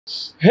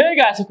Hey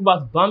guys, welcome back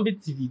to Bambi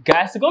TV.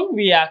 Guys, we're going to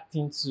be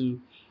reacting to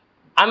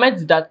Ahmed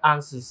Didat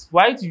answers.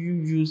 Why do you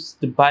use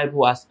the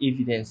Bible as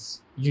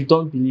evidence? You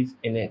don't believe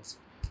in it.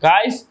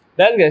 Guys,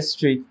 let's get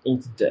straight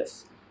into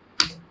this.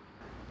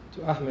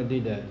 To Ahmed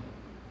Didat,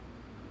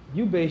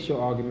 you base your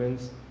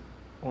arguments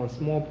on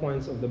small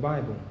points of the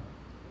Bible.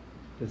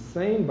 The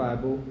same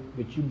Bible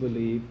which you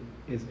believe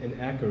is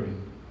inaccurate.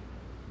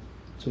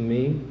 To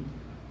me,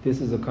 this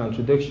is a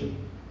contradiction.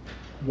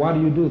 Why do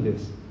you do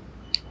this?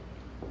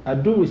 I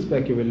do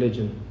respect your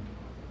religion,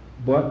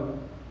 but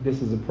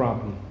this is a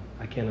problem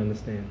I can't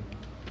understand.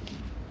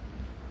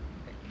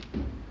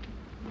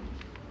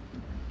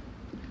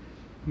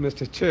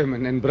 Mr.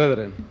 Chairman and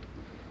brethren,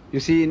 you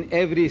see, in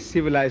every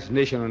civilized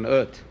nation on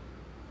earth,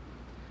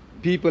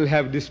 people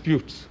have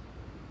disputes.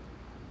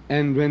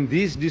 And when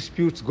these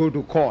disputes go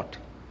to court,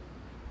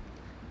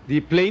 the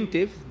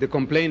plaintiff, the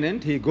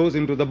complainant, he goes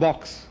into the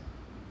box,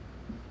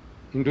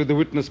 into the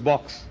witness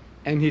box,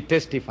 and he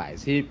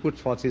testifies. He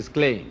puts forth his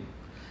claim.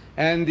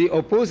 And the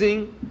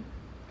opposing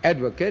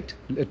advocate,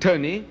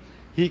 attorney,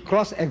 he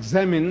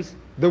cross-examines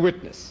the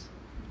witness.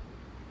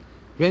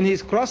 When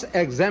he's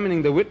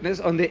cross-examining the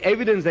witness on the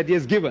evidence that he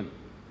has given,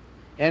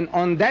 and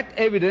on that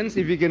evidence,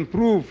 if he can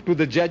prove to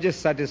the judge's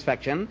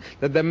satisfaction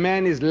that the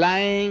man is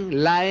lying,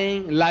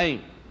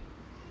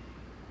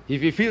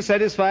 if he feels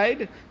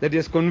satisfied that he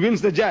has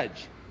convinced the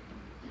judge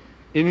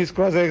in his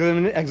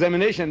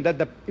cross-examination that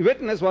the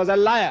witness was a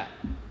liar,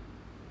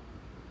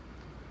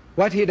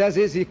 what he does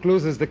is he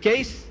closes the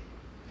case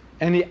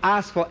and he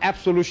asks for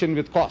absolution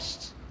with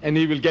costs, and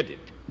he will get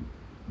it.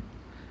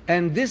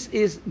 And this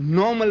is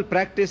normal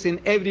practice in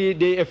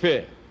everyday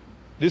affair.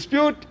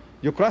 Dispute,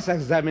 you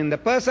cross-examine the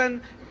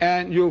person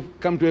and you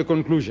come to a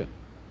conclusion.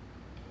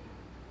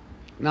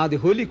 Now the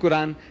Holy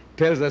Quran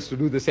tells us to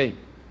do the same.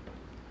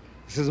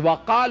 It says,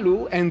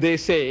 وَقَالُوا, and they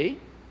say,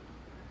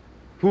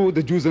 who,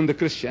 the Jews and the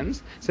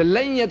Christians, say,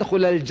 لَن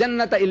يَدْخُلَ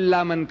الْجَنَّةَ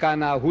إِلَّا مَنْ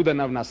كَانَ هُودًا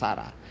أَوْ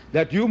نَصَارَى,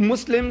 that you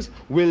Muslims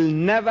will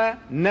never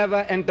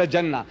enter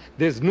Jannah.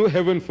 There's no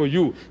heaven for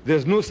you.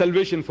 There's no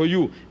salvation for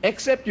you,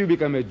 except you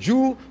become a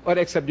Jew or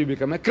except you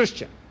become a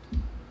Christian.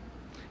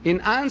 In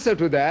answer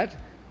to that,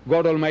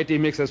 God Almighty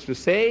makes us to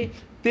say,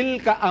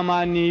 Tilka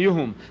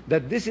amaniyuhum,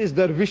 that this is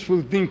their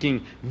wishful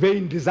thinking,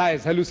 vain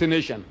desires,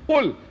 hallucination.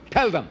 Qul,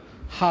 tell them,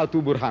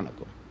 hatu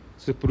burhanakum.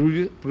 So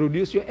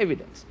produce your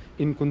evidence.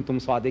 In kuntum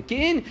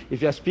sadiqin,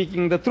 if you are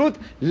speaking the truth,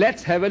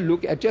 let's have a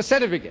look at your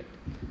certificate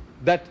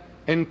that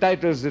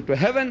entitles it to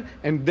heaven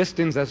and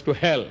destines us to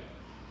hell.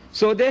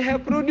 So they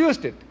have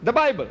produced it, the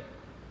Bible,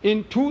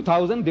 in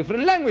 2,000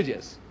 different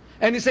languages.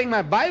 And he's saying,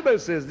 my Bible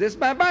says this,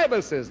 my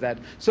Bible says that.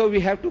 So we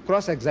have to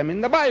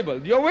cross-examine the Bible,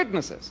 your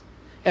witnesses.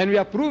 And we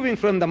are proving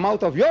from the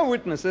mouth of your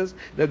witnesses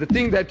that the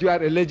thing that you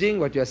are alleging,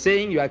 what you are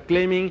saying, you are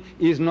claiming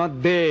is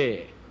not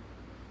there.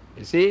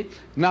 You see?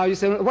 Now you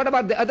say, what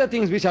about the other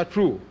things which are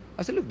true?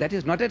 I said, look, that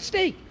is not at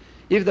stake.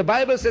 If the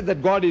Bible says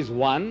that God is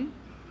one,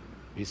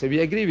 we say, we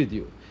agree with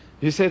you.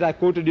 You said, I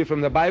quoted you from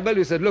the Bible.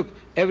 You said, look,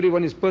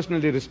 everyone is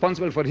personally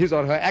responsible for his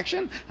or her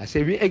action. I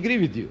say, we agree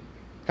with you.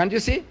 Can't you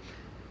see?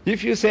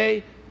 If you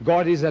say,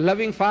 God is a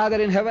loving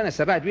Father in heaven, I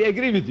said, right, we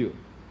agree with you.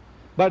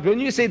 But when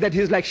you say that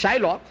he's like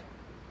Shylock,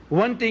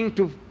 wanting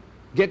to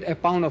get a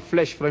pound of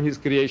flesh from his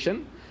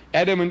creation,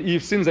 Adam and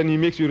Eve sins and he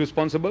makes you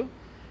responsible.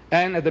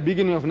 And at the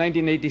beginning of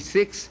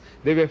 1986,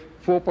 there were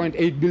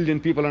 4.8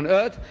 billion people on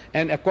earth.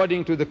 And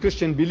according to the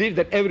Christian belief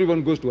that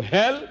everyone goes to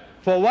hell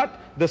for what?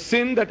 The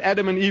sin that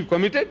Adam and Eve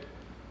committed.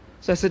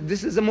 So I said,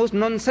 this is the most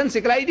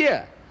nonsensical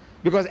idea.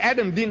 Because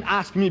Adam didn't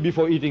ask me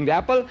before eating the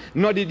apple,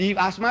 nor did Eve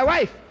ask my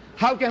wife.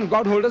 How can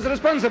God hold us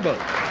responsible?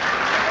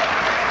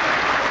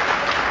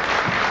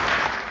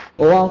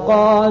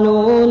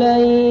 وقالوا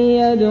لن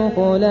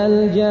يدخل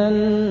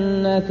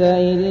الجنة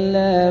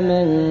إلا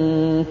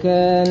من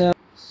كان.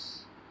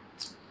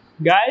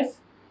 Guys,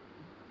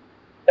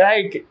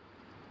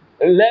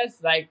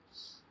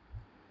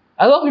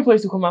 a lot of people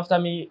used to come after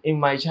me in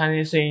my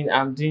channel saying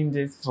I'm doing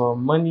this for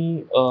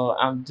money or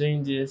I'm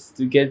doing this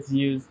to get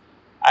views.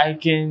 I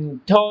can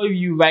tell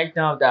you right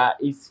now that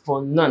it's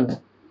for none.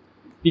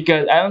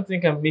 Because I don't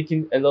think I'm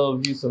making a lot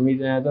of views from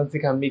it, and I don't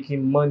think I'm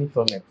making money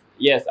from it.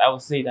 Yes, I will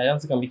say that I don't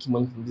think I'm making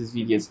money from these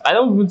videos. I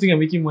don't even think I'm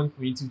making money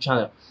from YouTube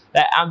channel.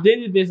 Like, I'm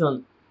doing it based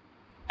on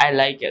I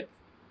like it.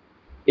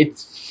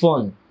 It's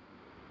fun.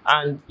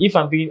 And if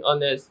I'm being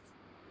honest,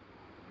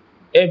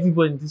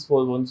 everybody in this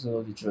world wants to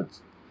know the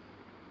truth.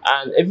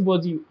 And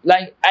everybody,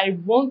 like, I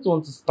want to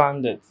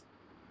understand it.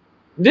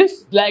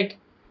 This, like,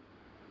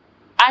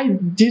 I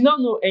did not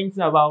know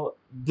anything about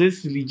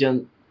this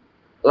religion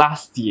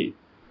last year.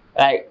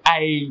 Like,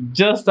 I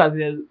just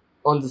started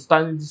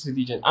understanding this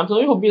religion. And some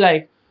people be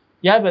like,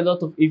 you have a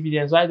lot of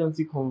evidence, why don't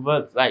you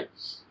convert? Like,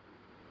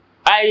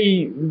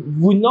 I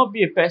would not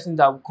be a person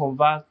that would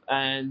convert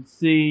and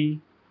say,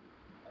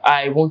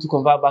 I want to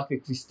convert back to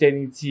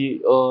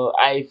Christianity, or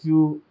I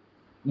feel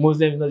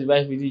Muslim is not the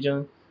right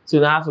religion, so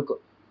then I have to.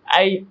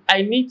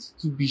 I need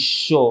to be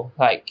sure,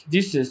 like,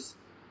 this is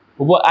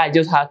what I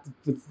just had to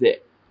put there.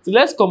 So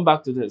let's come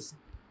back to this.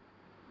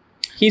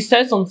 He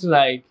said something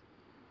like,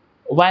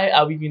 why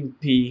are we going to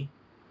pay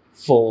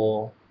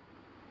for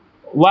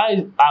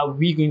why are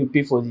we going to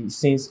pay for the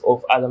sins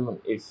of Adam and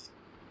Eve?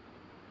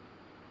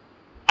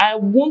 I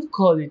won't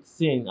call it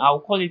sin, I'll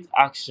call it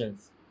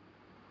actions.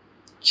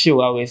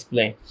 Chill, I will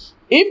explain.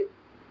 If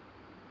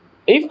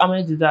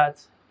Ahmed that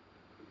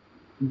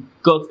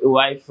got a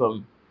wife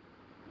from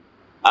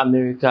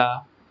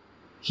America,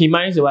 he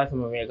marries a wife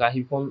from America,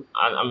 he becomes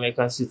an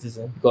American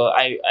citizen, because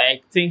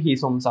I think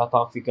he's from South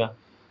Africa.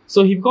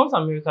 So he becomes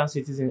an American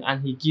citizen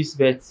and he gives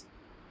birth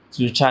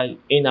to the child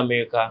in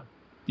America.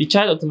 The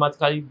child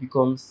automatically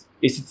becomes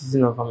a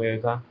citizen of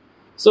America.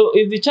 So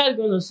is the child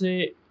going to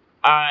say,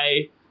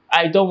 I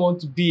don't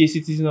want to be a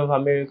citizen of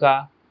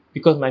America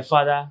because my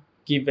father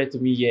gave birth to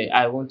me here,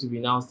 I want to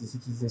renounce the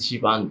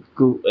citizenship and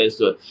go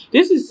elsewhere?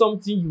 This is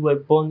something you were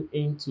born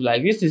into.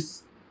 Like, this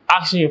is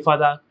action your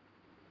father,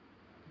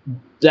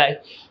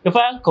 like your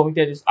father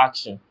committed this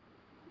action,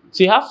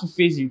 so you have to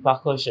face the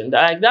repercussion.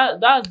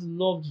 That's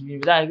love you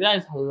give. That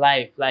is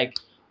life. Like,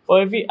 for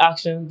every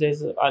action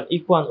there's an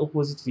equal and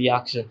opposite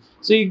reaction.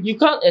 So you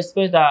can't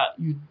expect that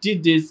you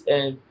did this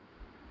and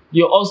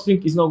your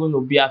offspring is not going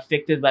to be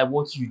affected by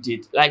what you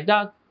did. Like,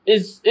 that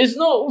is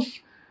not.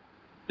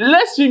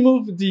 Let's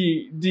remove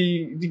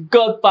the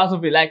God part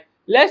of it. Like,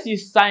 let's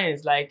use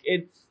science. Like,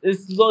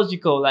 it's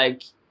logical.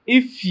 Like,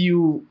 if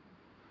you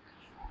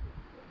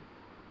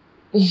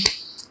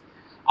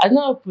I don't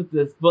know how to put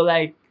this, but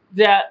like,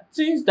 there are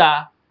things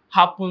that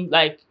happen.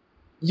 Like,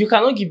 you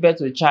cannot give birth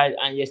to a child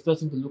and you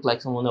expect him to look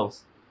like someone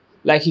else.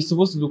 Like, he's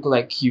supposed to look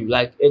like you.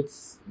 Like,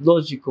 it's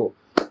logical.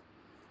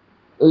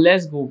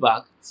 Let's go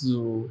back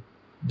to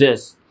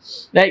this.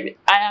 Like,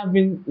 I have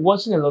been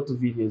watching a lot of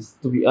videos,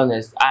 to be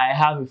honest. I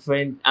have a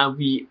friend and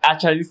we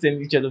actually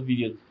send each other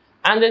videos.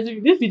 And there's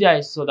this video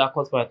I saw that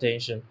caught my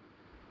attention.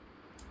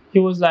 He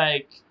was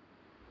like,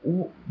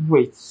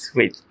 wait,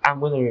 I'm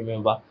going to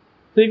remember.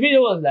 So the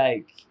video was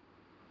like,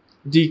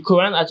 the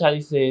Quran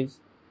actually says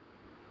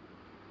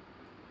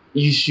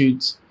you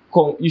should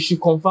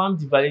confirm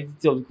the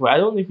validity of the Quran. I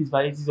don't know if it's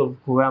validity of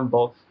the Quran,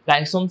 but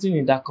like something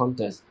in that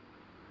context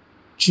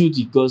through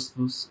the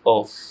Gospels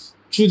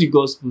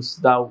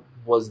that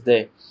was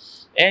there.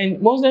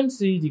 And Muslims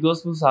say the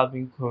Gospels have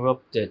been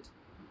corrupted.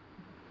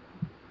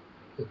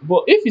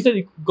 But if you say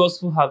the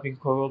Gospel have been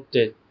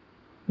corrupted,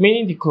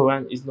 meaning the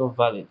Quran is not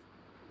valid.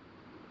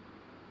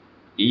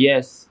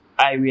 Yes,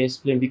 I will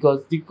explain,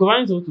 because the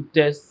Quran is able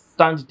to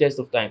stand the test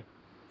of time.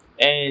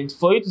 And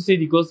for you to say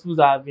the Gospels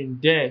that have been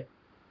there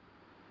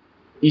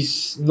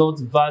is not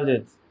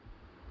valid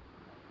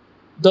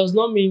does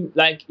not mean,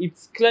 like, it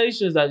clearly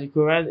shows that the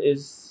Quran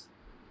is,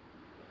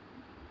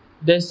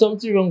 there's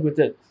something wrong with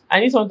it.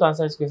 I need someone to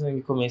answer this question in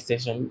the comment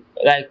section.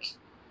 Like,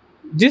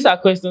 these are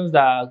questions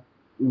that are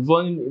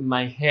running in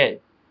my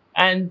head.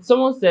 And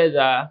someone said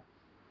that,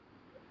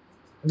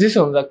 this is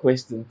another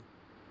question.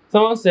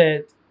 Someone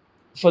said,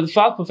 for the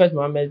fact Prophet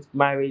Muhammad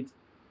married,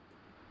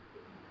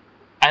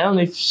 I don't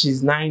know if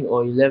she's 9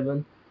 or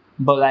 11,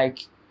 but like,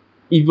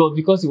 it was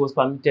because it was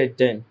permitted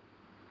then,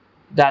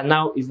 that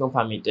now is not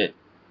permitted.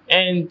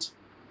 And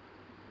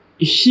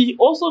he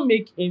also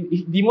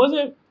the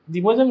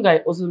Muslim guy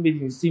also made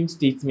in the same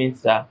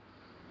statement that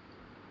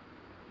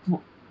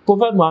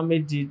Prophet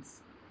Muhammad did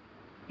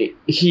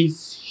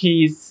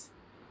his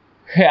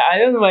I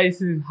don't know why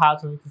this is hard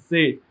for me to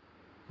say,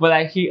 but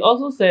like, he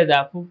also said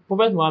that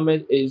Prophet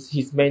Muhammad is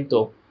his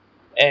mentor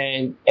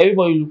and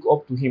everybody look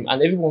up to him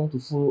and everyone want to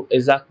follow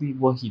exactly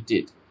what he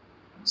did.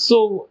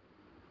 So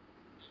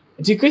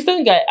the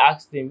Christian guy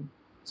asked him,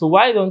 so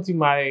why don't you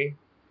marry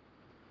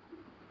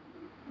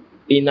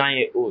a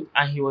 9-year-old?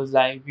 And he was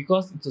like,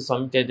 because it was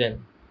permitted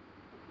then.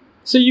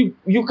 So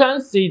you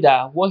can't say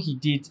that what he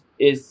did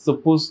is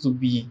supposed to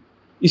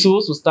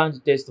stand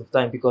the test of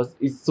time, because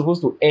it's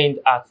supposed to end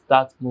at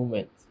that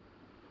moment.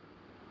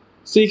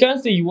 So you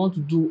can't say you want to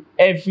do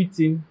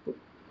everything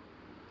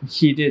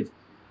he did.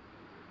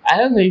 I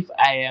don't know if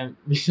I am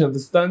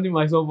misunderstanding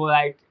myself, but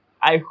like,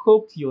 I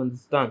hope you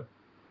understand.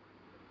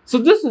 So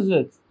this is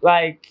it.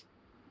 Like,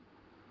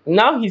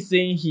 now he's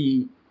saying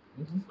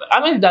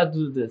I mean, that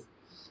do this.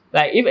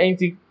 Like, if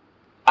anything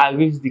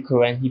agrees the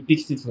Quran, he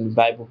picks it from the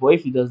Bible. But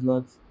if he does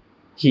not,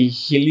 he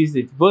leaves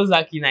it. Both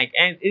like,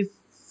 and it's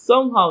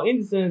somehow in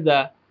the sense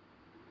that,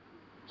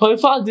 for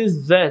the fact this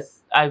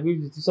verse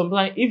agrees with you,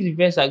 sometimes if the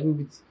verse agrees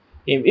with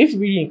him, if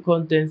reading in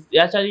context, it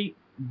actually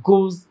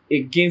goes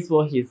against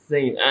what he's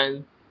saying.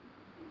 And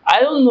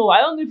I don't know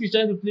if he's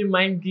trying to play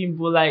mind game,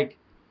 but like,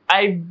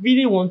 I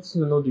really want to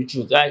know the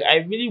truth. Like, I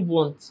really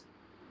want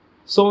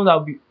someone that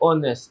will be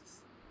honest.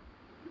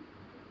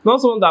 Not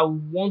someone that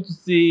would want to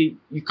say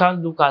you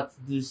can't look at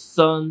the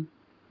sun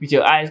with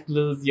your eyes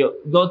closed,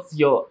 not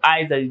your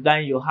eyes that is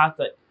blind, your heart.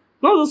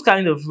 Not those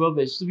kind of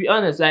rubbish. To be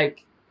honest,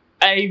 like,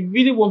 I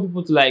really want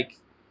people to like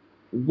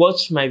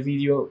watch my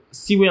video,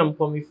 see where I'm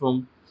coming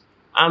from,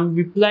 and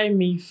reply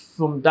me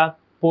from that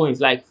point.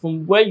 Like,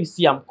 from where you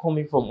see I'm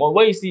coming from, or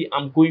where you see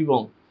I'm going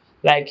wrong.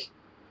 Like,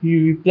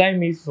 you reply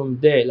me from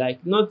there.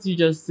 Like, not you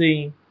just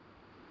saying,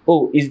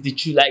 oh, it's the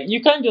truth. Like,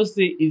 you can't just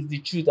say it's the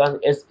truth and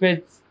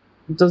expect.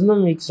 It does not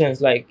make sense.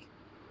 Like,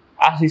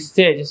 As he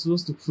said, you're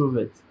supposed to prove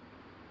it.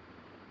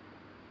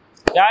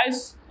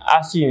 Guys,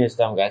 I'll see you next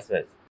time, guys.